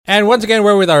And once again,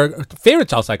 we're with our favorite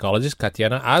child psychologist,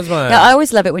 Katyana Azman. Yeah, I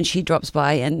always love it when she drops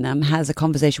by and has a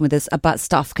conversation with us about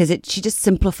stuff because she just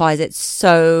simplifies it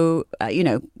so,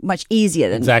 much easier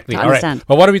than to understand. Right.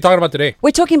 But what are we talking about today?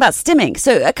 We're talking about stimming.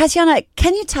 So, Katyana,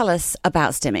 can you tell us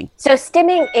about stimming? So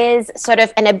stimming is sort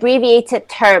of an abbreviated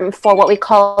term for what we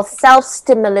call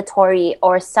self-stimulatory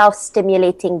or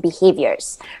self-stimulating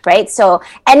behaviors, right? So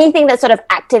anything that sort of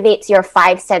activates your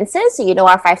five senses. So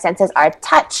our five senses are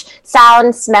touch,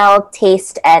 sound, smell,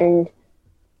 taste, and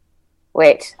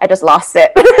wait, I just lost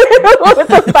it. What was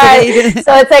the five?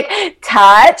 So it's like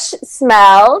touch,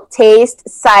 smell, taste,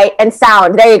 sight, and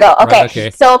sound. There you go. Okay. Right,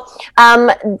 okay. So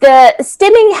the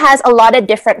stimming has a lot of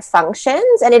different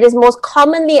functions, and it is most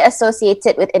commonly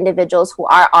associated with individuals who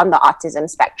are on the autism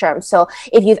spectrum. So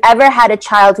if you've ever had a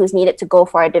child who's needed to go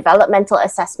for a developmental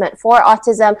assessment for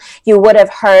autism, you would have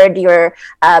heard your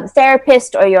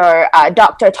therapist or your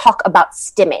doctor talk about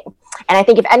stimming. And I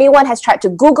think if anyone has tried to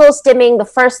Google stimming, the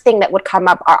first thing that would come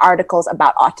up are articles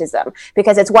about autism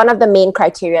because it's one of the main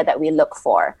criteria that we look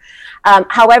for.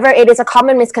 However, it is a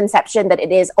common misconception that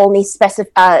it is only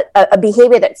a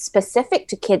behavior that's specific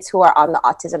to kids who are on the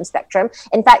autism spectrum.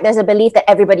 In fact, there's a belief that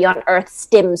everybody on earth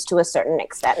stims to a certain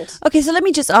extent. Okay, so let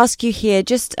me just ask you here,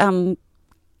 could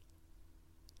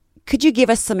you give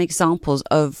us some examples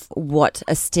of what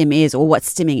a stim is or what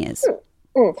stimming is?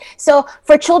 So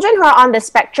for children who are on the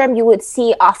spectrum, you would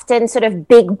see often sort of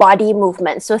big body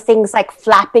movements. So things like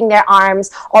flapping their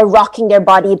arms or rocking their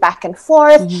body back and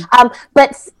forth.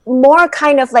 But more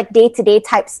kind of like day-to-day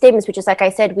type stims, which is, like I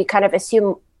said, we kind of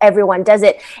assume everyone does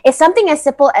it. It's something as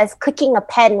simple as clicking a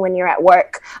pen when you're at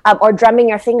work or drumming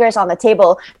your fingers on the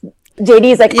table.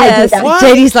 JD's like, yes. I do that. What?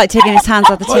 JD's like taking his hands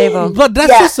off the table. But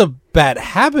that's just a bad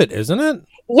habit, isn't it?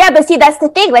 Yeah, but see, that's the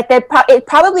thing. Like, it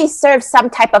probably serves some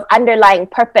type of underlying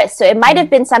purpose. So it might have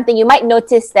been something you might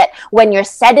notice that when you're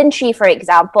sedentary, for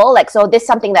example, so this is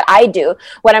something that I do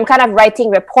when I'm kind of writing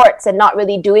reports and not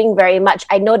really doing very much.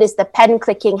 I notice the pen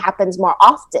clicking happens more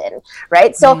often,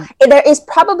 right? So there is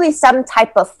probably some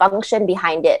type of function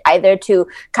behind it, either to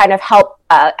kind of help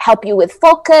you with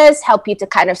focus, help you to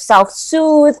kind of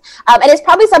self-soothe. And it's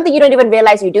probably something you don't even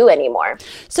realize you do anymore.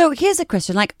 So here's a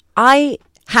question. Like, I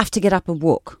have to get up and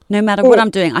walk no matter what I'm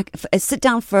doing. I sit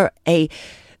down for a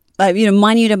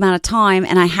minute amount of time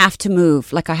and I have to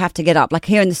move. Like, I have to get up. Like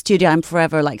here in the studio, I'm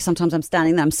forever, like sometimes I'm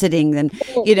standing there, I'm sitting, then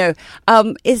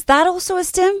is that also a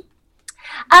stim?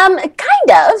 Kind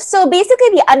of. So basically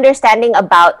the understanding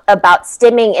about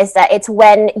stimming is that it's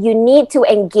when you need to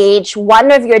engage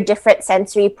one of your different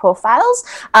sensory profiles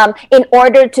in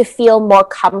order to feel more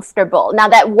comfortable. Now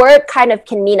that word kind of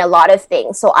can mean a lot of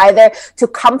things. So either to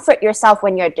comfort yourself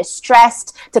when you're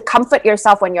distressed, to comfort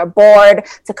yourself when you're bored,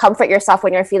 to comfort yourself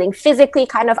when you're feeling physically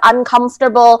kind of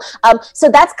uncomfortable. So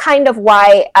that's kind of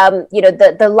why,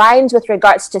 the lines with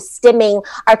regards to stimming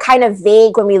are kind of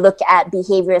vague when we look at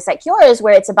behaviors like yours,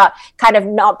 where it's about kind of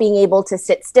not being able to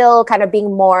sit still, kind of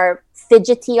being more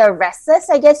fidgety or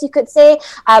restless, I guess you could say.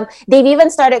 They've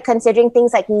even started considering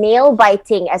things like nail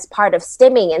biting as part of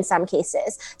stimming in some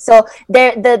cases. So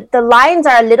the lines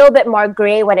are a little bit more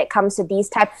gray when it comes to these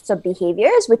types of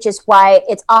behaviors, which is why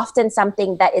it's often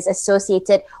something that is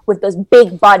associated with those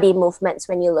big body movements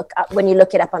when you look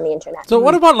it up on the internet. So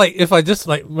what about like if I just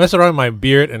like mess around with my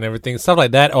beard and everything, stuff like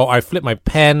that, or I flip my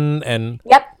pen and...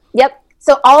 Yep.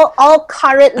 So all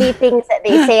currently things that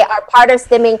they say are part of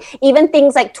stimming, even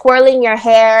things like twirling your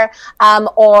hair,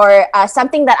 or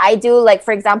something that I do, like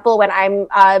for example, when I'm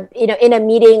in a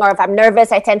meeting or if I'm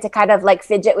nervous, I tend to kind of like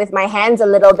fidget with my hands a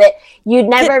little bit. You'd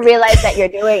never realize that you're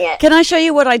doing it. Can I show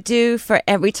you what I do for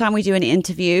every time we do an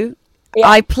interview? Yeah.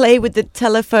 I play with the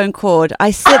telephone cord.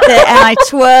 I sit there and I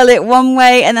twirl it one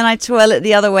way and then I twirl it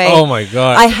the other way. Oh my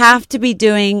God. I have to be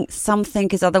doing something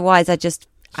because other's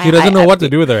she doesn't know what to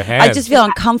do with her hands. I just feel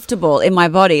uncomfortable in my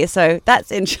body, so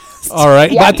that's interesting. All right,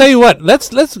 but I tell you what,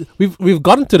 we've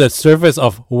gotten to the surface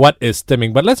of what is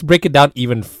stimming, but let's break it down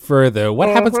even further. What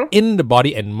happens in the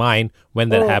body and mind when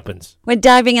that happens? We're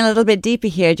diving a little bit deeper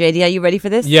here, JD. Are you ready for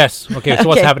this? Yes. Okay. So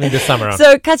what's happening this time around?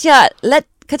 So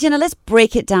Katyana, let's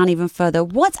break it down even further.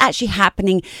 What's actually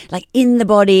happening, like in the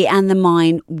body and the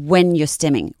mind when you're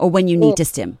stimming or when you need to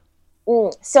stim?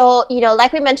 So,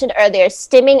 like we mentioned earlier,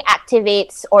 stimming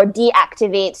activates or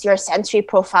deactivates your sensory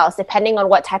profiles depending on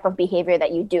what type of behavior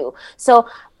that you do. So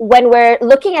when we're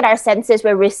looking at our senses,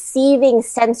 we're receiving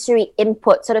sensory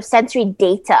input, sort of sensory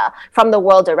data from the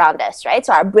world around us, right?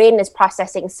 So our brain is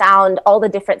processing sound, all of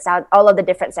the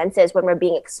different senses when we're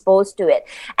being exposed to it.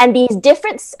 And these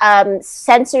different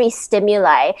sensory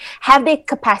stimuli have the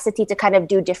capacity to kind of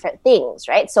do different things,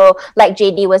 right? So like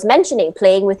JD was mentioning,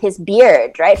 playing with his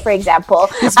beard, right? For example.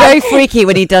 It's very freaky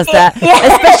when he does that,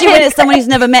 especially when it's someone who's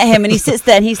never met him and he sits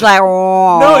there and he's like,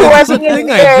 oh. No, that's the thing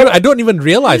I do. I don't even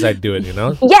realize I do it, you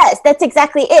know? Yes, that's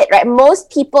exactly it, right? Most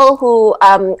people who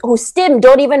stim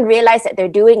don't even realize that they're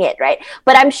doing it, right?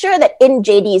 But I'm sure that in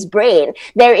JD's brain,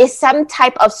 there is some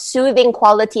type of soothing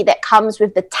quality that comes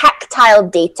with the tactile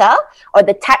data or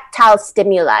the tactile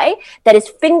stimuli that his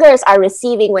fingers are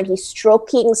receiving when he's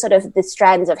stroking sort of the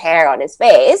strands of hair on his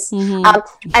face.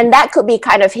 And that could be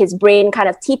kind of his brain kind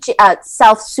of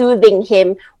self-soothing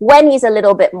him when he's a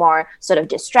little bit more sort of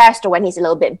distressed or when he's a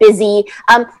little bit busy.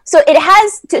 So it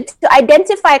has to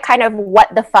identify kind of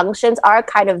what the functions are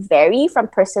kind of vary from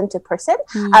person to person.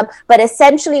 But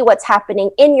essentially what's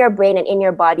happening in your brain and in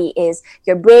your body is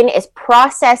your brain is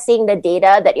processing the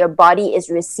data that your body is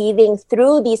receiving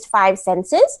through these 5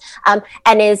 senses and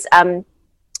is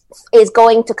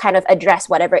going to kind of address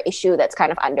whatever issue that's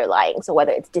kind of underlying. So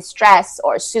whether it's distress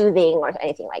or soothing or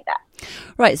anything like that.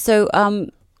 Right. So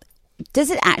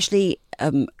does it actually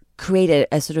create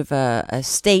a sort of a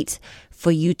state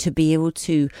for you to be able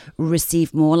to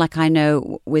receive more? Like I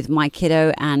know with my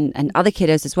kiddo and other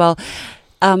kiddos as well,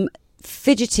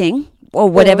 fidgeting or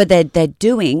whatever they're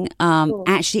doing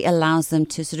actually allows them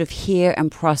to sort of hear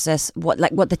and process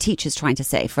what the teacher's trying to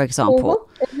say, for example.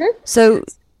 So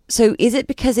is it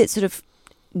because it sort of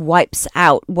wipes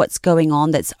out what's going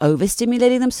on that's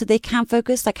overstimulating them so they can't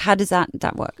focus? Like, how does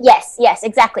that work? Yes,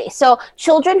 exactly. So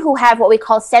children who have what we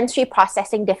call sensory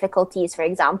processing difficulties, for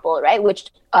example, right, which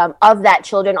of that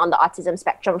children on the autism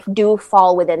spectrum do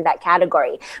fall within that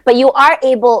category. But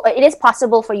it is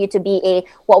possible for you to be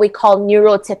what we call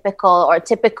neurotypical or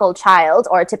typical child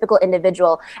or a typical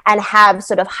individual and have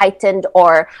sort of heightened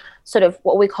or sort of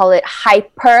what we call it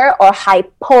hyper or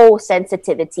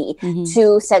hyposensitivity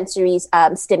to sensory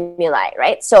stimuli,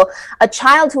 right? So a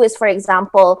child who is, for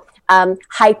example,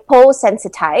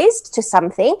 hyposensitized to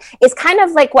something is kind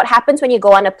of like what happens when you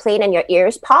go on a plane and your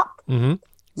ears pop.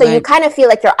 So you kind of feel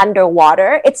like you're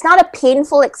underwater. It's not a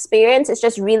painful experience. It's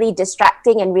just really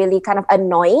distracting and really kind of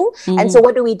annoying. And so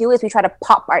what do? We try to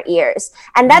pop our ears.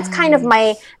 And that's kind of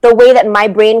the way that my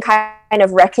brain kind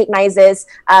of recognizes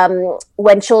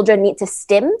when children need to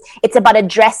stim. It's about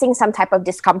addressing some type of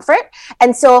discomfort.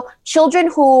 And so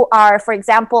children who are, for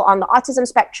example, on the autism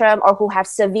spectrum or who have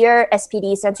severe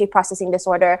SPD, sensory processing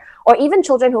disorder, or even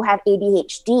children who have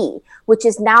ADHD, which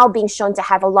is now being shown to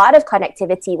have a lot of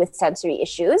connectivity with sensory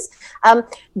issues,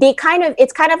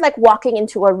 it's kind of like walking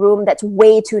into a room that's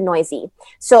way too noisy.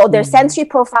 So their sensory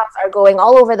profiles are going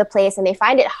all over the place and they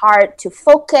find it hard to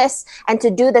focus and to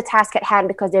do the task at hand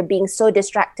because they're being so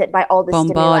distracted by all the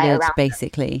stimuli around.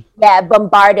 Basically. Yeah,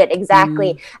 bombarded,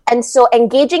 exactly. And so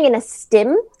engaging in a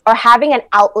stim or having an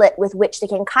outlet with which they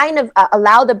can kind of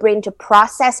allow the brain to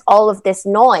process all of this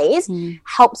noise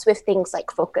helps with things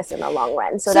like focus in the long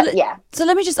run. So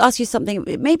let me just ask you something.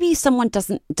 Maybe someone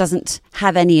doesn't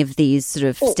have any of these sort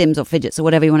of stims or fidgets or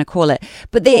whatever you want to call it,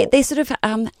 but they sort of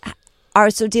are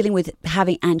sort of dealing with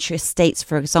having anxious states,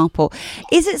 for example.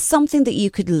 Is it something that you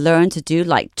could learn to do,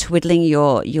 like twiddling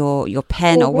your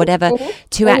pen or whatever,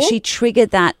 to actually trigger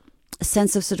that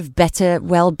sense of sort of better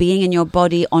well-being in your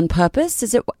body on purpose?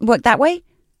 Does it work that way?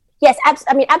 Yes,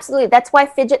 absolutely. That's why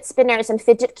fidget spinners and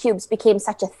fidget cubes became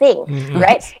such a thing,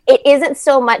 right? It isn't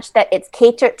so much that it's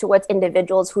catered towards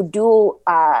individuals who do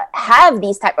have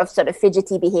these type of sort of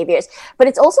fidgety behaviors, but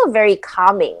it's also very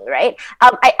calming, right?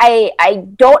 I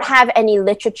don't have any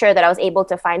literature that I was able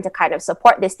to find to kind of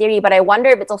support this theory, but I wonder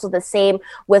if it's also the same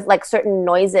with like certain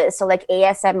noises, so like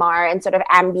ASMR and sort of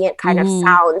ambient kind of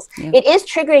sounds. Yeah. It is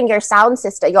triggering your sound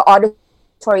system, your auditory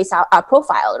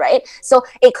profile, right? So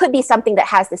it could be something that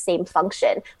has the same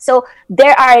function. So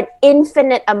there are an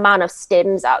infinite amount of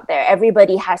stims out there.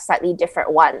 Everybody has slightly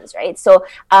different ones, right? So,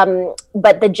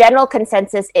 but the general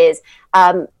consensus is,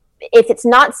 if it's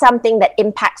not something that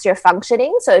impacts your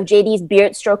functioning, so if JD's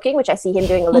beard stroking, which I see him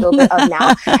doing a little bit of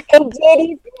now, if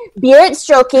JD's beard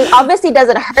stroking obviously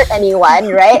doesn't hurt anyone,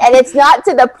 right? And it's not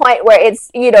to the point where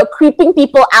it's, creeping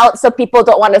people out so people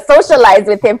don't want to socialize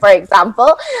with him, for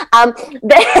example. But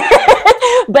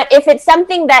if it's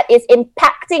something that is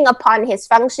impacting upon his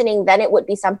functioning, then it would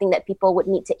be something that people would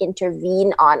need to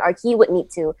intervene on, or he would need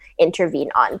to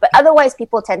intervene on. But otherwise,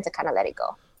 people tend to kind of let it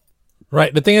go.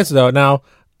 Right. The thing is, though, now,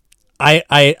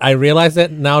 I realize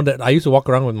that now that I used to walk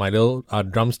around with my little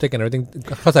drumstick and everything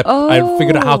because I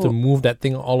figured out how to move that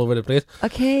thing all over the place.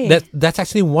 Okay. That's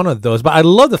actually one of those. But I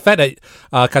love the fact that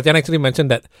Katyana actually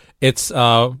mentioned that it's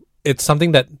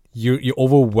something that you're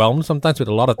overwhelmed sometimes with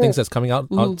a lot of things that's coming out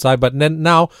outside. But then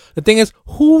now the thing is,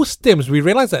 who stims? We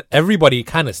realize that everybody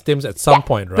kind of stims at some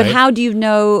point, right? But how do you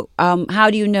know?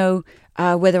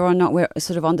 Whether or not we're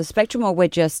sort of on the spectrum or we're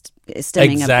just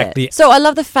stimming Exactly. a bit. So I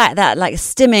love the fact that like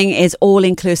stimming is all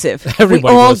inclusive.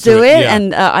 Everybody we all goes through do it, it, yeah.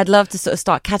 and I'd love to sort of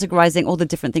start categorizing all the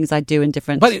different things I do in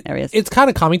different areas. It's kind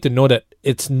of calming to know that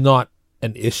it's not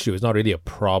an issue. It's not really a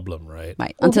problem, right?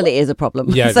 Right, until it is a problem.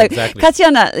 Yeah, so, exactly.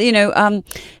 Katyana,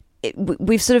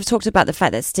 we've sort of talked about the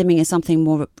fact that stimming is something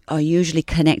more usually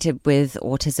connected with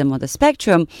autism or the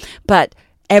spectrum, but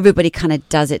everybody kind of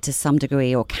does it to some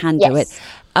degree or can do it.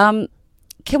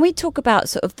 Can we talk about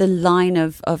sort of the line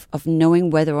of knowing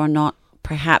whether or not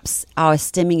perhaps our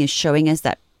stimming is showing us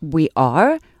that we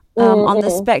are on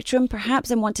the spectrum, perhaps,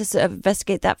 and want to sort of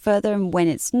investigate that further, and when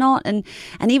it's not, and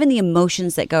even the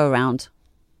emotions that go around?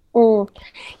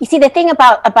 You see, the thing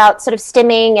about sort of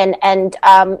stimming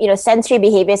and sensory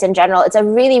behaviors in general, it's a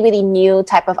really, really new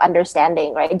type of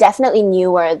understanding, right? Definitely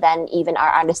newer than even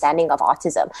our understanding of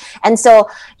autism. And so,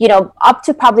 up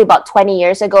to probably about 20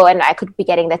 years ago, and I could be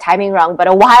getting the timing wrong, but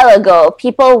a while ago,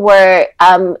 people were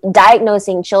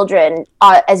diagnosing children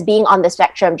as being on the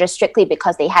spectrum just strictly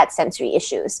because they had sensory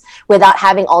issues without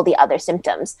having all the other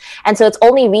symptoms. And so it's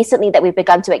only recently that we've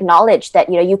begun to acknowledge that,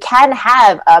 you can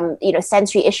have,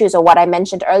 sensory issues, or what I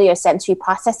mentioned earlier, sensory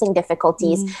processing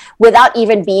difficulties, without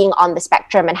even being on the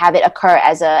spectrum, and have it occur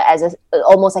as a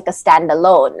almost like a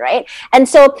standalone, right? And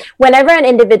so whenever an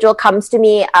individual comes to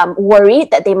me worried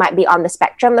that they might be on the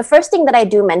spectrum, the first thing that I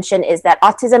do mention is that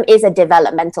autism is a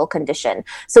developmental condition.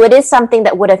 So it is something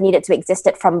that would have needed to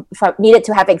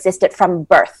have existed from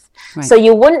birth. Right. So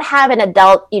you wouldn't have an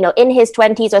adult, in his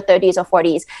 20s or 30s or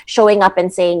 40s showing up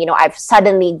and saying, I've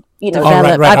suddenly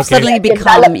I've suddenly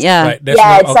become,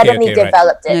 suddenly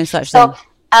developed it. No such thing.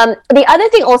 The other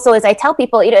thing also is I tell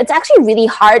people, it's actually really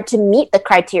hard to meet the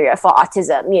criteria for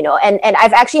autism, and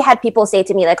I've actually had people say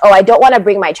to me like, I don't want to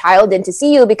bring my child in to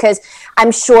see you because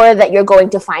I'm sure that you're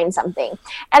going to find something.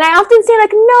 And I often say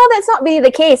like, no, that's not really the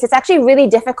case. It's actually really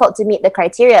difficult to meet the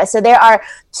criteria. So there are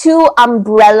two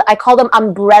I call them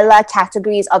umbrella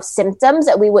categories of symptoms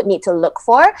that we would need to look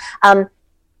for.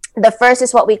 The first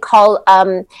is what we call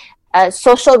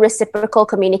social reciprocal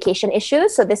communication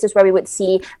issues. So this is where we would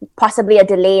see possibly a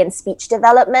delay in speech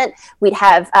development. We'd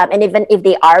have, and even if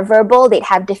they are verbal, they'd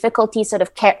have difficulty sort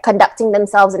of conducting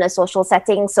themselves in a social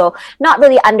setting. So not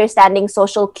really understanding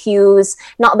social cues,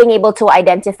 not being able to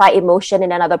identify emotion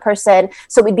in another person.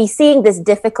 So we'd be seeing this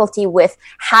difficulty with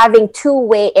having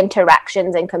two-way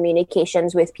interactions and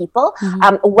communications with people,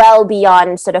 well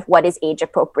beyond sort of what is age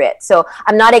appropriate. So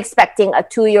I'm not expecting a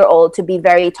 2-year-old to be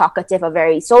very talkative or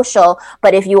very social.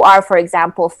 But if you are, for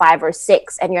example, 5 or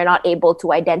 6, and you're not able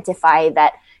to identify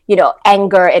that,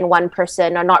 anger in one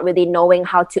person, or not really knowing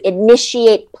how to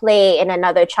initiate play in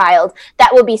another child,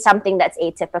 that will be something that's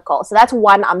atypical. So that's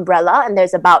one umbrella, and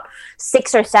there's about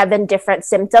 6 or 7 different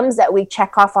symptoms that we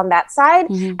check off on that side.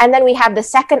 And then we have the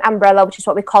second umbrella, which is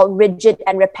what we call rigid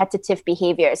and repetitive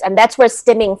behaviors. And that's where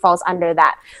stimming falls under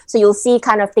that. So you'll see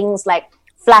kind of things like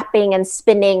flapping and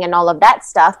spinning and all of that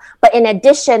stuff. But in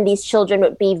addition, these children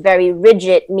would be very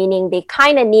rigid, meaning they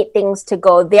kind of need things to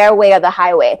go their way or the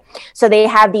highway. So they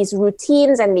have these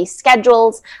routines and these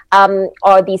schedules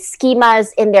or these schemas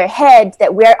in their head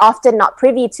that we're often not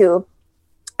privy to.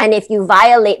 And if you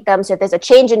violate them, so if there's a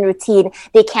change in routine,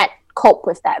 they can't cope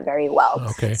with that very well.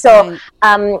 Okay. So,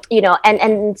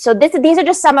 and so these are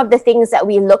just some of the things that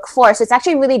we look for. So it's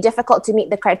actually really difficult to meet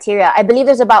the criteria. I believe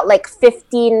there's about like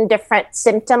 15 different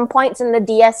symptom points in the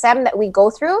DSM that we go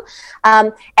through.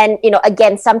 And,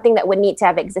 again, something that would need to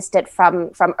have existed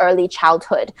from early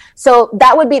childhood. So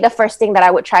that would be the first thing that I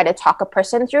would try to talk a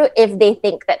person through if they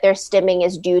think that their stimming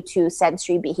is due to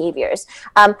sensory behaviors.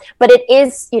 But it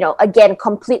is, again,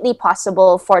 completely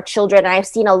possible for children. And I've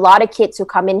seen a lot of kids who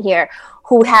come in here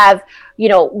who have,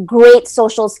 great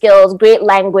social skills, great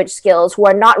language skills, who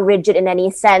are not rigid in any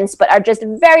sense, but are just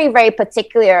very, very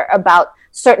particular about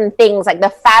certain things, like the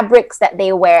fabrics that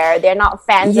they wear. They're not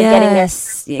fans of getting their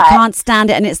you can't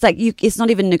stand it, and it's like it's not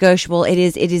even negotiable. It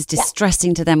is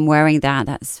distressing to them wearing that.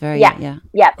 That's very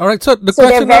All right, so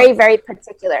they're very, very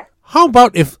particular. How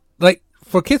about if, like,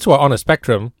 for kids who are on a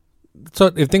spectrum,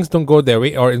 so if things don't go their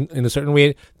way, or in a certain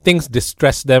way, things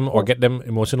distress them or get them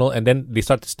emotional, and then they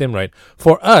start to stim, right?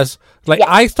 For us, like,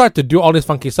 I start to do all this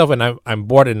funky stuff when I'm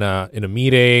bored in a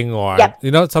meeting, or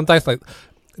sometimes like,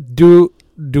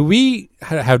 do we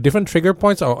have different trigger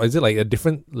points, or is it like a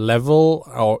different level?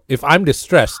 Or if I'm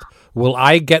distressed, will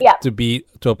I get to be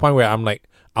to a point where I'm like,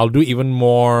 I'll do even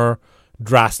more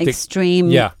drastic,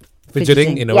 extreme,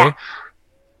 fidgeting in a way?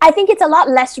 I think it's a lot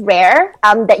less rare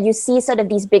that you see sort of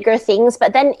these bigger things,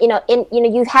 but then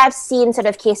you have seen sort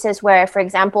of cases where, for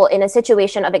example, in a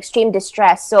situation of extreme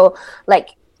distress, so like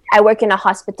I work in a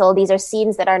hospital. These are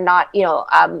scenes that are not,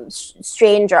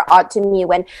 strange or odd to me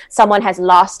when someone has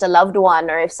lost a loved one,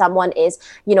 or if someone is,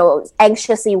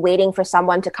 anxiously waiting for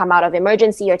someone to come out of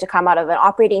emergency or to come out of an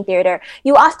operating theater.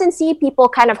 You often see people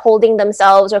kind of holding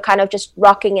themselves or kind of just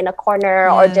rocking in a corner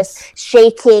or just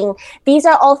shaking. These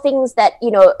are all things that,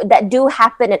 that do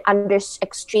happen under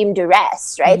extreme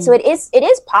duress, right? So it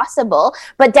is possible,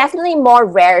 but definitely more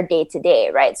rare day to day,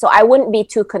 right? So I wouldn't be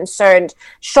too concerned,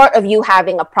 short of you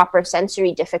having a proper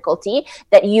sensory difficulty,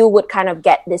 that you would kind of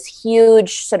get this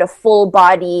huge sort of full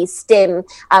body stim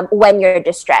when you're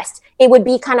distressed. It would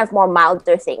be kind of more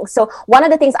milder things. So one of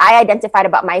the things I identified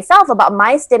about myself, about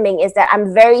my stimming, is that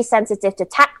I'm very sensitive to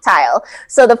tactile.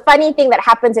 So the funny thing that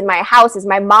happens in my house is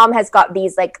my mom has got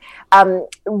these like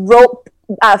rope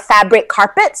fabric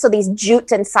carpets, so these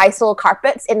jute and sisal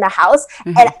carpets in the house,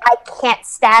 and I can't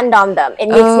stand on them. It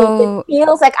makes me, it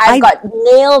feels like I've got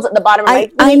nails at the bottom of my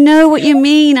feet. I know what you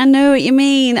mean.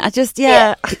 I just,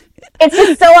 It's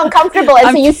just so uncomfortable. And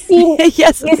so you see,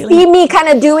 see me kind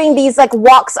of doing these like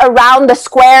walks around the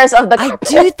squares of the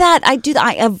carpet. I do that.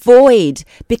 I avoid,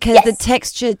 because the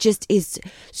texture just is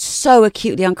so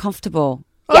acutely uncomfortable.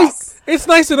 Yes. It's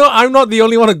nice to know I'm not the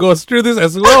only one who goes through this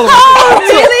as well.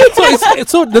 Really?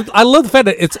 I love the fact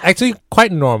that it's actually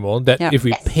quite normal that if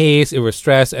we pace, if we're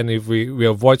stressed, and if we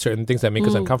avoid certain things that make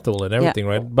us uncomfortable and everything,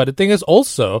 right? But the thing is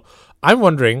also, I'm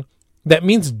wondering, that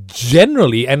means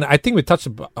generally, and I think we touched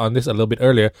on this a little bit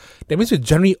earlier, that means we're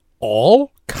generally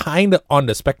all kind of on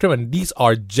the spectrum, and these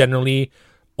are generally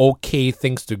okay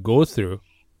things to go through.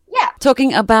 Yeah.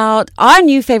 Talking about our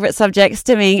new favorite subject,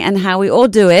 stimming, and how we all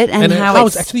do it, and how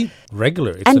it's actually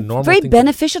regular. It's and a normal very thing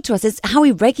beneficial to us. It's how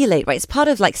we regulate, right? It's part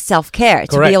of like self-care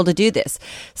to be able to do this.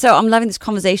 So I'm loving this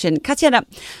conversation. Katyana,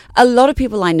 a lot of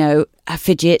people I know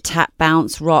fidget, tap,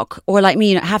 bounce, rock, or like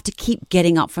me, have to keep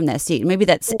getting up from their seat. Maybe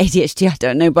that's ADHD, I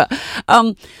don't know, but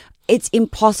it's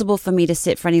impossible for me to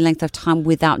sit for any length of time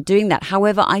without doing that.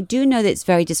 However, I do know that it's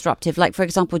very disruptive. Like, for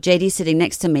example, JD sitting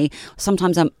next to me.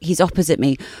 Sometimes he's opposite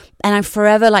me, and I'm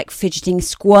forever like fidgeting,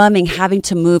 squirming, having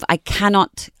to move. I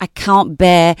can't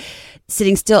bear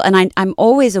sitting still. And I'm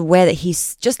always aware that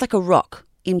he's just like a rock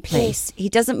in place. He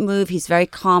doesn't move. He's very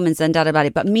calm and zen about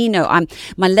it. But me, no,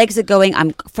 my legs are going.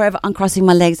 I'm forever uncrossing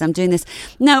my legs. I'm doing this.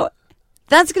 Now,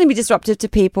 that's going to be disruptive to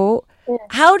people.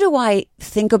 How do I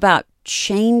think about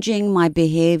changing my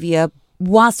behavior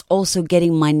whilst also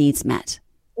getting my needs met?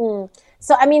 So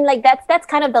I mean, like that's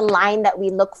kind of the line that we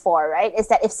look for, right? Is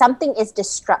that if something is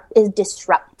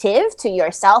disruptive to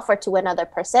yourself or to another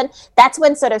person, that's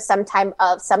when sort of some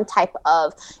type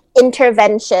of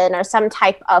intervention or some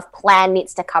type of plan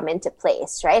needs to come into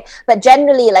place, right? But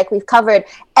generally, like we've covered,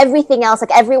 everything else,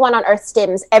 like everyone on earth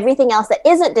stims, everything else that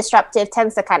isn't disruptive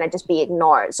tends to kind of just be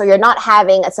ignored. So you're not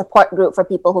having a support group for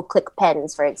people who click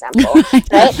pens, for example,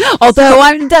 right?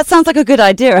 Although that sounds like a good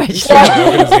idea,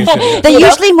 actually. They're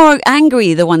usually more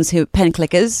angry, the ones who pen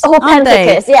clickers. Pen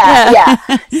clickers, yeah.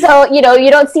 So, you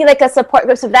don't see like a support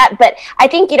groups of that. But I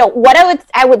think, what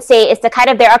I would say is there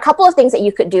are a couple of things that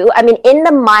you could do. I mean, in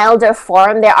the milder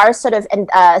form, there are sort of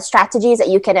strategies that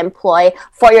you can employ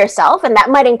for yourself, and that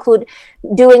might include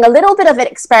doing a little bit of an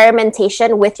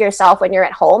experimentation with yourself when you're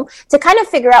at home to kind of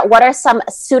figure out what are some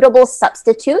suitable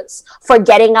substitutes for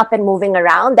getting up and moving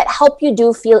around that help you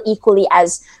do feel equally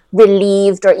as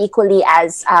relieved or equally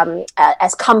as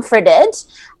comforted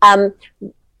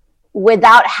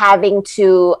without having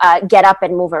to get up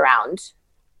and move around.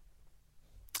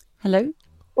 Hello?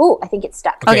 Ooh, I think it's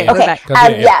stuck. Okay.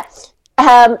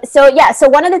 So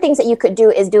one of the things that you could do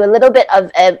is do a little bit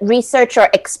of research or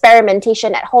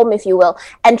experimentation at home, if you will,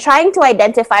 and trying to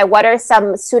identify what are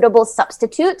some suitable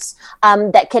substitutes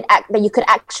that you could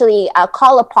actually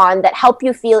call upon that help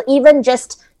you feel even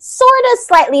just sort of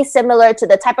slightly similar to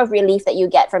the type of relief that you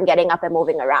get from getting up and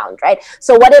moving around, right?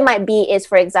 So what it might be is,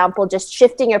 for example, just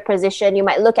shifting your position. You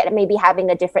might look at maybe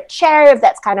having a different chair if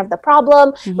that's kind of the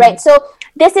problem, right? So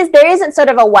there isn't sort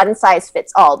of a one size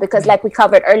fits all, because like we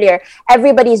covered earlier,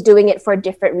 everybody's doing it for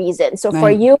different reasons. So for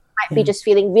you, it might be just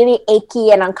feeling really achy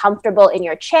and uncomfortable in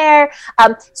your chair.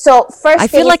 So first, I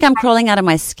feel like I'm crawling out of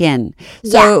my skin.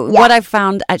 So what I've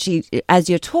found actually,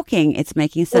 as you're talking, it's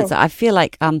making sense. I feel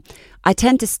like I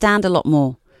tend to stand a lot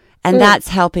more. And that's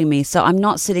helping me. So I'm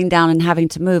not sitting down and having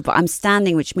to move, but I'm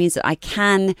standing, which means that I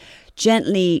can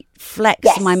gently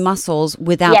flex my muscles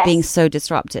without being so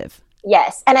disruptive.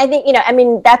 Yes. And I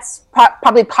think, that's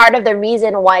probably part of the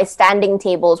reason why standing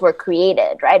tables were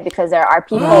created, right? Because there are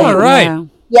people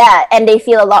and they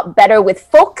feel a lot better with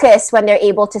focus when they're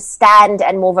able to stand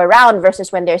and move around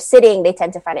versus when they're sitting, they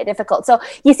tend to find it difficult. So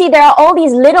you see, there are all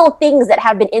these little things that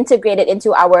have been integrated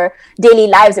into our daily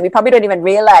lives that we probably don't even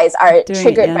realize are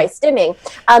triggered by stimming.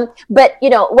 But,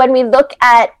 when we look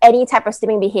at any type of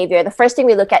stimming behavior, the first thing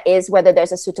we look at is whether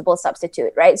there's a suitable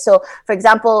substitute, right? So, for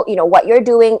example, what you're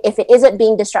doing, if it isn't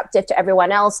being disruptive to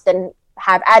everyone else, then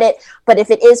have at it. But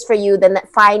if it is for you, then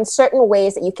find certain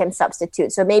ways that you can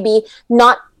substitute. So maybe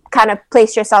not kind of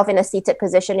place yourself in a seated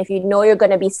position. If you know you're going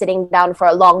to be sitting down for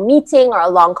a long meeting or a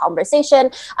long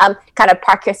conversation, kind of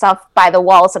park yourself by the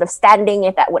wall, sort of standing,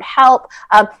 if that would help,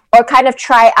 or kind of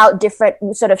try out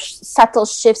different sort of subtle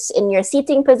shifts in your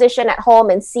seating position at home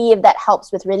and see if that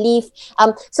helps with relief.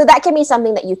 So that can be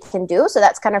something that you can do. So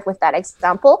that's kind of with that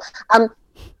example.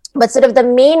 But sort of the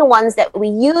main ones that we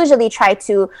usually try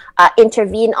to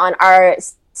intervene on are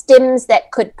stims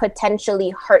that could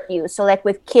potentially hurt you. So like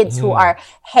with kids who are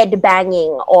head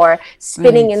banging or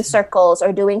spinning in circles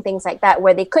or doing things like that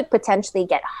where they could potentially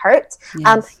get hurt.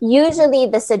 Usually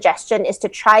the suggestion is to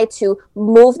try to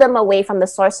move them away from the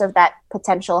source of that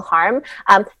potential harm,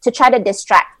 to try to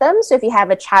distract them. So if you have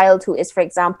a child who is, for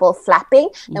example, flapping,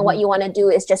 then what you want to do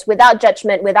is just without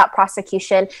judgment, without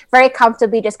prosecution, very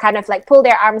comfortably just kind of like pull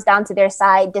their arms down to their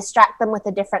side, distract them with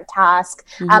a different task,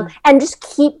 and just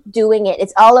keep doing it.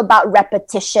 It's all about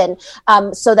repetition,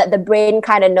 so that the brain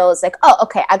kind of knows like, oh,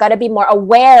 okay, I got to be more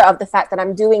aware of the fact that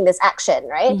I'm doing this action,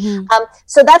 right?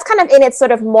 So that's kind of in its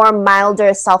sort of more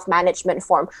milder self-management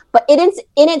form. But it is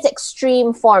in its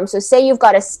extreme form. So say you've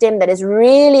got a stim that is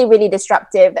really, really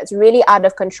disruptive, that's really out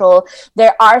of control.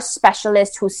 There are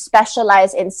specialists who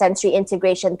specialize in sensory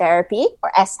integration therapy,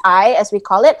 or SI as we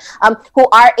call it, who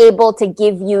are able to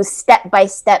give you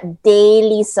step-by-step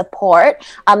daily support.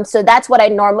 So that's what I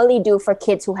normally do for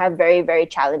kids who have very, very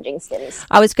challenging stims.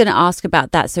 I was going to ask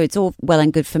about that. So it's all well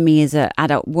and good for me as an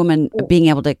adult woman being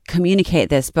able to communicate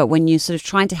this, but when you're sort of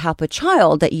trying to help a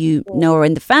child that you know are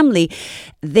in the family,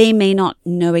 they may not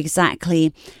know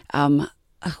exactly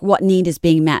what need is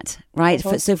being met, right?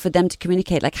 So for them to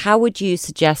communicate, like how would you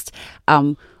suggest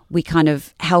we kind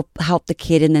of help the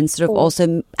kid and then sort of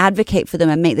also advocate for them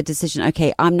and make the decision,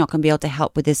 okay, I'm not going to be able to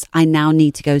help with this. I now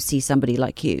need to go see somebody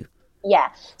like you. Yeah.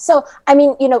 So, I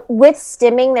mean, with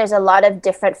stimming, there's a lot of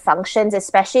different functions,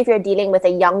 especially if you're dealing with a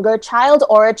younger child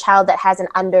or a child that has an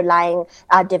underlying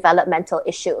developmental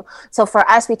issue. So for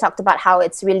us, we talked about how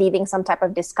it's relieving some type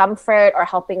of discomfort or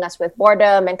helping us with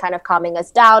boredom and kind of calming us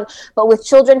down. But with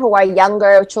children who are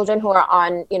younger, children who are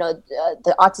on,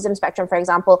 the autism spectrum, for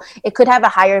example, it could have a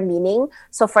higher meaning.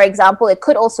 So for example, it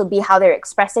could also be how they're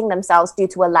expressing themselves due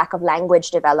to a lack of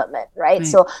language development, right?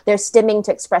 So they're stimming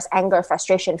to express anger,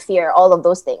 frustration, fear, all of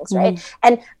those things, right?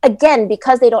 And again,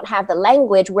 because they don't have the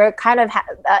language, we're kind of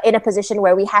in a position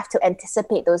where we have to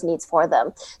anticipate those needs for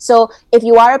them. So if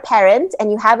you are a parent and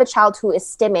you have a child who is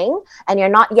stimming and you're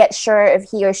not yet sure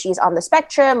if he or she's on the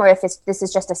spectrum or if this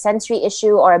is just a sensory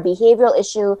issue or a behavioral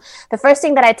issue, the first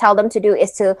thing that I tell them to do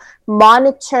is to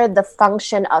monitor the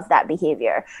function of that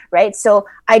behavior, right? So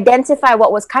identify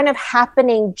what was kind of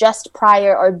happening just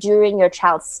prior or during your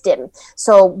child's stim.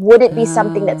 So would it be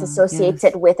something that's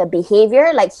associated with a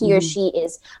behavior, like he or she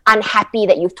is unhappy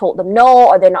that you've told them no,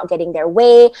 or they're not getting their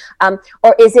way,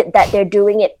 or is it that they're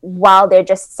doing it while they're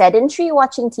just sedentary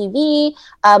watching TV,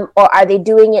 or are they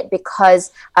doing it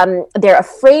because they're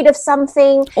afraid of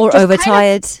something, or just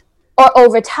overtired? Or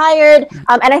overtired.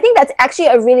 And I think that's actually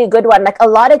a really good one. Like a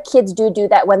lot of kids do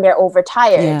that when they're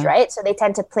overtired, right? So they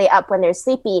tend to play up when they're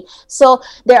sleepy. So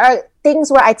there are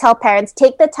things where I tell parents,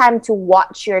 take the time to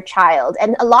watch your child.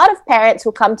 And a lot of parents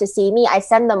who come to see me, I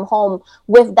send them home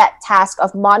with that task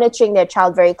of monitoring their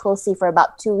child very closely for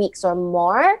about 2 weeks or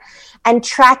more and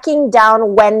tracking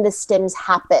down when the stims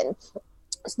happen.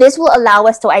 So this will allow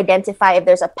us to identify if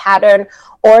there's a pattern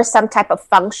or some type of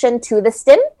function to the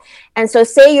stim. And so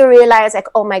say you realize like,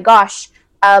 oh my gosh,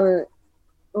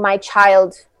 my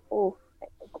child...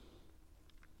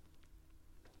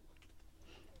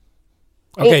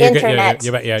 Okay, internet.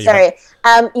 You're back. Sorry.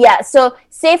 So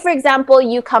say, for example,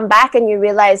 you come back and you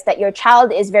realize that your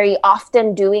child is very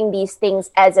often doing these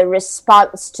things as a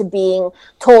response to being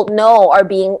told no or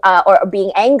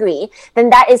being angry, then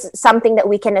that is something that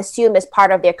we can assume is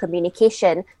part of their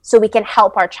communication. So we can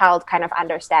help our child kind of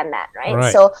understand that,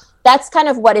 right? So that's kind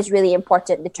of what is really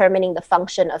important, determining the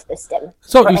function of the stim.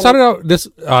 So you started out this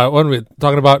when we're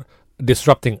talking about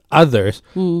disrupting others.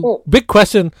 Big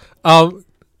question.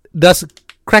 Does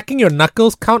cracking your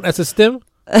knuckles count as a stim?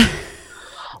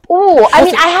 Oh, I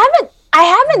mean, I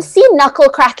haven't seen knuckle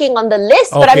cracking on the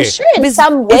list, but I'm sure in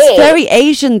some way. It's very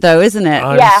Asian, though, isn't it?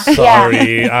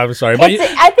 I'm sorry. But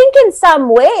I think in some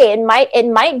way it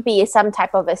might be some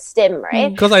type of a stim, right?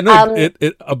 Because I know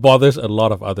it bothers a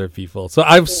lot of other people. So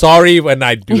I'm sorry when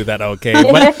I do that, okay?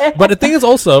 But the thing is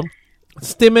also,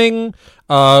 stimming,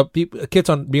 kids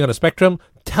being on the spectrum,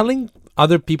 telling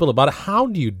other people about it. How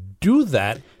do you do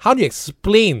that? How do you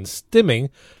explain stimming?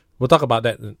 We'll talk about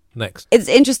that next. It's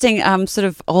interesting, sort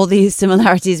of all these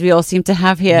similarities we all seem to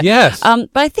have here. Yes. But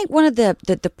I think one of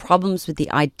the problems with the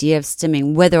idea of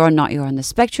stimming, whether or not you're on the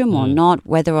spectrum or not,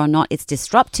 whether or not it's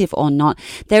disruptive or not,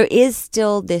 there is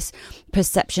still this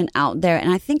perception out there.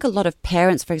 And I think a lot of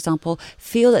parents, for example,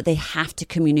 feel that they have to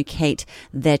communicate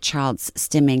their child's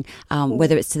stimming,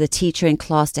 whether it's to the teacher in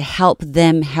class to help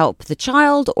them help the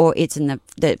child, or it's in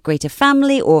the greater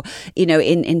family, or, you know,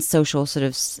 in social sort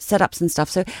of setups and stuff.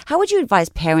 So how would you advise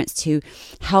parents to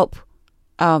help?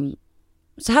 So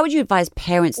how would you advise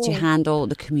parents to handle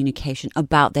the communication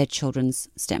about their children's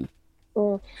STEM?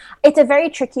 It's a very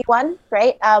tricky one,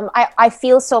 right? I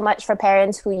feel so much for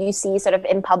parents who you see sort of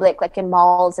in public, like in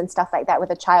malls and stuff like that,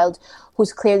 with a child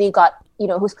who's clearly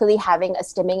having a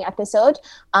stimming episode.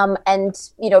 And,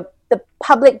 you know, the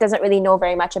public doesn't really know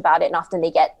very much about it. And often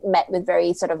they get met with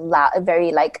very sort of loud,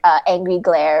 very angry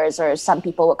glares, or some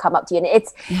people will come up to you. And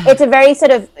it's a very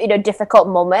sort of, you know, difficult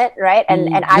moment, right? And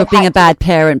you're being a bad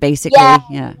parent, basically.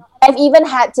 Yeah. I've even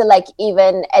had to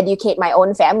even educate my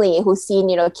own family, who's seen,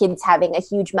 you know, kids having a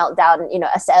huge meltdown, you know,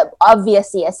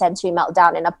 obviously a sensory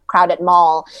meltdown in a crowded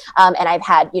mall. And I've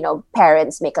had, you know,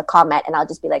 parents make a comment, and I'll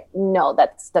just be like, no,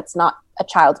 that's not a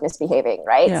child misbehaving,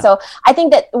 right? Yeah. So I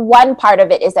think that one part of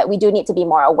it is that we do need to be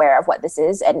more aware of what this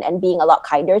is, and being a lot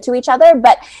kinder to each other.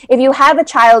 But if you have a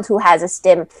child who has a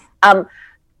STIM,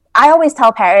 I always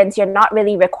tell parents, you're not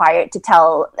really required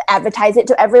to advertise it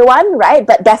to everyone, right?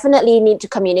 But definitely need to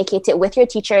communicate it with your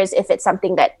teachers if it's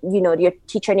something that, you know, your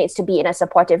teacher needs to be in a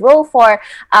supportive role for.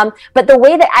 But the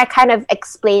way that I kind of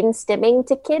explain stimming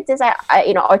to kids is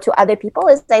or to other people,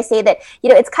 is I say that, you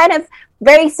know, it's kind of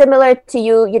very similar to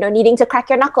you know, needing to crack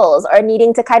your knuckles, or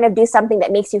needing to kind of do something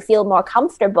that makes you feel more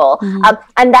comfortable.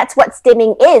 And that's what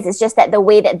stimming is. It's just that the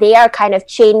way that they are kind of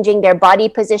changing their body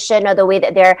position, or the way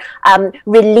that they're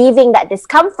relieving that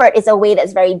discomfort, is a way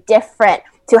that's very different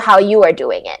to how you are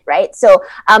doing it, right? So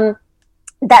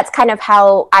that's kind of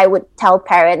how I would tell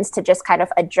parents to just kind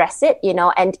of address it, you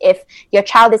know. And if your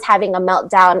child is having a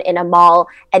meltdown in a mall,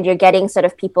 and you're getting sort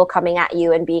of people coming at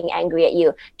you and being angry at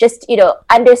you, just, you know,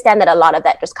 understand that a lot of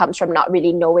that just comes from not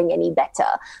really knowing any better.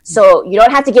 So you don't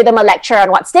have to give them a lecture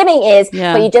on what stimming is,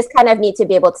 but you just kind of need to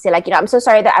be able to say, like, you know, I'm so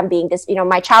sorry that I'm being you know,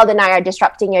 my child and I are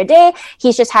disrupting your day.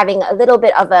 He's just having a little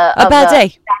bit of a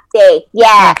bad day.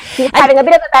 Yeah. He's having a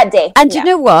bit of a bad day. And you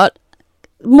know what?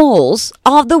 Malls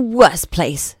are the worst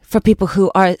place for people who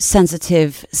are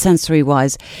sensitive sensory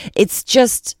wise. It's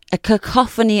just a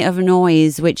cacophony of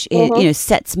noise, which you know,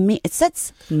 sets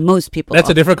most people That's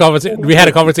off. A different conversation. We had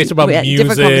a conversation about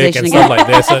music and stuff like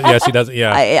this. Yeah, she does.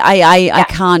 Yeah. I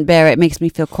can't bear it. It makes me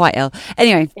feel quite ill.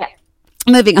 Anyway,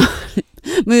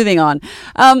 moving on.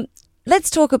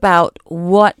 Let's talk about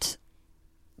what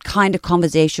kind of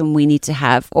conversation we need to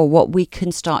have, or what we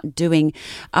can start doing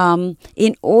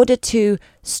in order to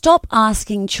stop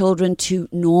asking children to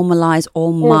normalize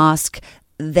or mask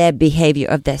their behavior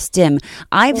of their STIM.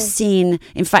 I've seen,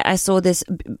 in fact, I saw this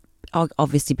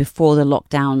obviously before the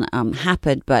lockdown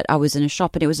happened, but I was in a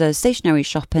shop, and it was a stationery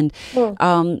shop, and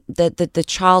the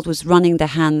child was running their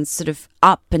hands sort of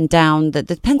up and down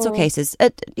the pencil cases,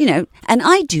 you know, and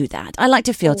I do that. I like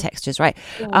to feel textures, right?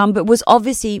 But was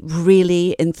obviously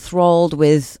really enthralled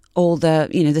with all the,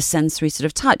 you know, the sensory sort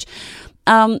of touch.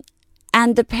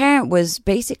 And the parent was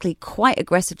basically quite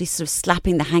aggressively sort of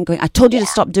slapping the hand, going, I told you to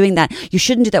stop doing that. You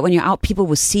shouldn't do that when you're out. People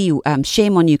will see you.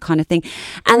 Shame on you, kind of thing.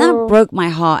 And that broke my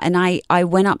heart. And I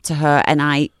went up to her, and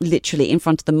I literally, in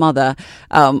front of the mother,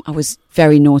 I was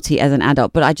very naughty as an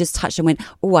adult, but I just touched and went,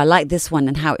 oh, I like this one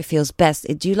and how it feels best.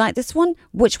 Do you like this one?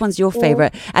 Which one's your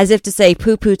favorite? As if to say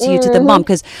poo-poo to you to the mom.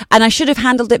 And I should have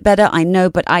handled it better, I know,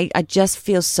 but I just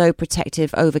feel so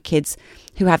protective over kids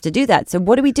who have to do that. So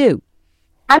what do we do?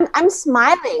 I'm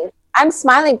smiling. I'm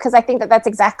smiling because I think that that's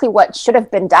exactly what should have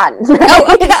been done.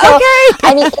 Oh, okay. So,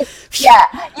 I mean,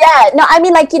 yeah. No, I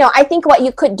mean, like, you know, I think what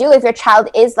you could do if your child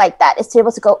is like that is to be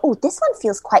able to go, oh, this one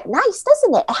feels quite nice,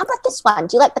 doesn't it? How about this one?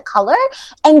 Do you like the color?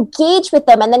 Engage with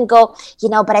them, and then go, you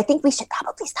know, but I think we should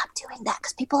probably stop doing that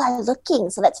because people are looking.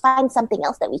 So let's find something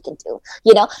else that we can do,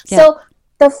 you know? Yeah. So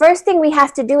the first thing we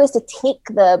have to do is to take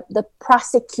the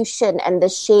prosecution and the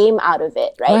shame out of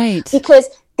it, right? Because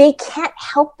they can't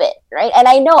help it, right? And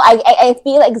I know I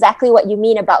feel exactly what you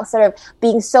mean about sort of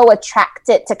being so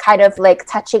attracted to kind of like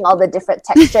touching all the different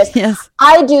textures. Yes.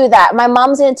 I do that. My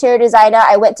mom's an interior designer.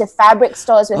 I went to fabric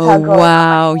stores with her growing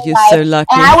wow, up. You're so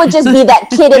lucky. And I would just be that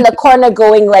kid in the corner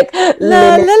going like, la,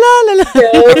 la, la,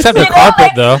 la. Except the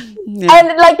carpet, though. Yeah.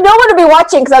 And like no one would be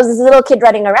watching because I was this little kid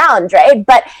running around, right?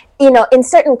 But in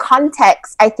certain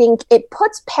contexts, I think it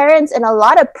puts parents in a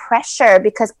lot of pressure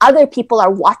because other people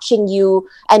are watching you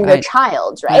and your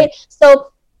child, right?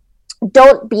 So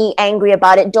don't be angry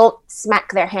about it. Don't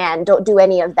smack their hand. Don't do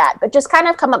any of that. But just kind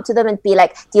of come up to them and be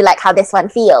like, do you like how this one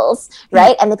feels?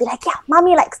 Right? And they'll be like, yeah,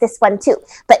 mommy likes this one too.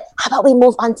 But how about we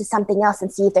move on to something else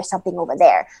and see if there's something over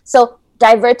there? So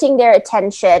diverting their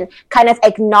attention, kind of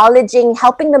acknowledging,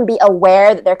 helping them be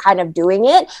aware that they're kind of doing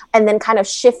it, and then kind of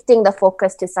shifting the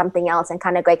focus to something else and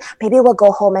kind of going, maybe we'll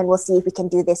go home and we'll see if we can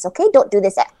do this. Okay, don't do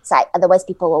this outside, otherwise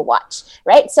people will watch,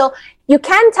 right? So you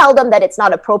can tell them that it's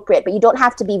not appropriate, but you don't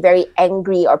have to be very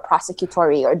angry or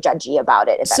prosecutory or judgy about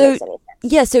it, if that makes any sense.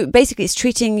 Yeah, so basically it's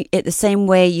treating it the same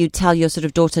way you tell your sort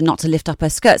of daughter not to lift up her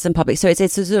skirts in public. So it's a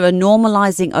sort of a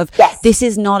normalizing of this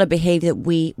is not a behavior that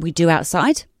we do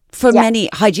outside. For many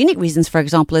hygienic reasons, for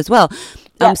example, as well.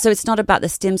 So it's not about the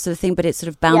stim sort of thing, but it's sort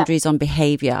of boundaries on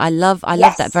behavior. I love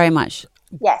that very much.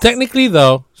 Yes. Technically,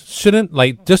 though, shouldn't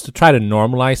like just to try to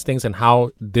normalize things and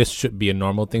how this should be a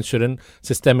normal thing? Shouldn't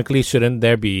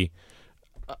there be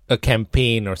a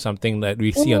campaign or something that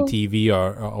we see on TV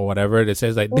or whatever that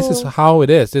says like this is how it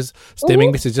is. This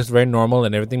stimming, this is just very normal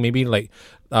and everything. Maybe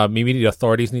maybe the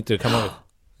authorities need to come up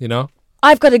with,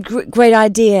 I've got a great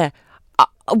idea.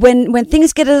 When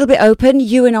things get a little bit open,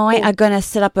 you and I are going to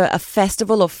set up a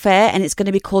festival or fair, and it's going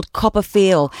to be called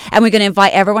Copperfield, and we're going to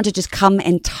invite everyone to just come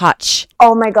and touch.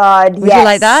 Oh my God! Would you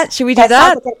like that? Should we do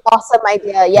that? Sounds like an awesome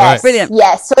idea. Yes, right. Brilliant.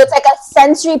 Yes, so it's like a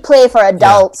sensory play for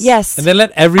adults. Yes, and then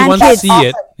let everyone see awesome.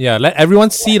 it. Yeah, let everyone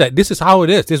see that this is how it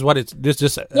is. This is what it's. This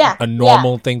is just a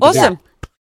normal thing to do. Awesome.